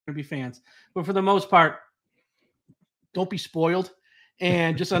to be fans. But for the most part, don't be spoiled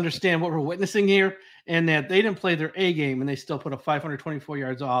and just understand what we're witnessing here, and that they didn't play their A game and they still put up 524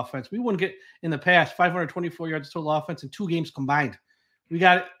 yards of offense. We wouldn't get in the past 524 yards total offense in 2 games combined. We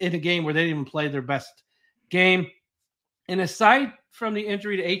got it in a game where they didn't even play their best game. And aside from the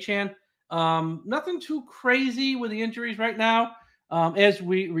injury to Achane, nothing too crazy with the injuries right now. As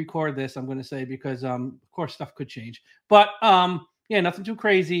we record this, I'm going to say, because of course stuff could change. But yeah, nothing too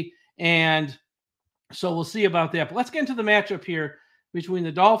crazy. And so we'll see about that. But let's get into the matchup here between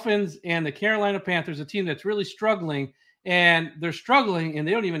the Dolphins and the Carolina Panthers, a team that's really struggling. And they're struggling, and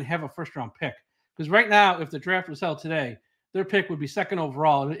they don't even have a first-round pick. Because right now, if the draft was held today, their pick would be 2nd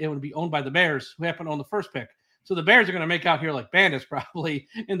overall, and it would be owned by the Bears, who happen to own the first pick. So the Bears are going to make out here like bandits probably,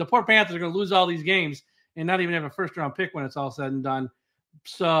 and the poor Panthers are going to lose all these games and not even have a first-round pick when it's all said and done.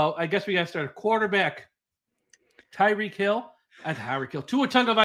 So I guess we got to start a quarterback. Tua Tagovailoa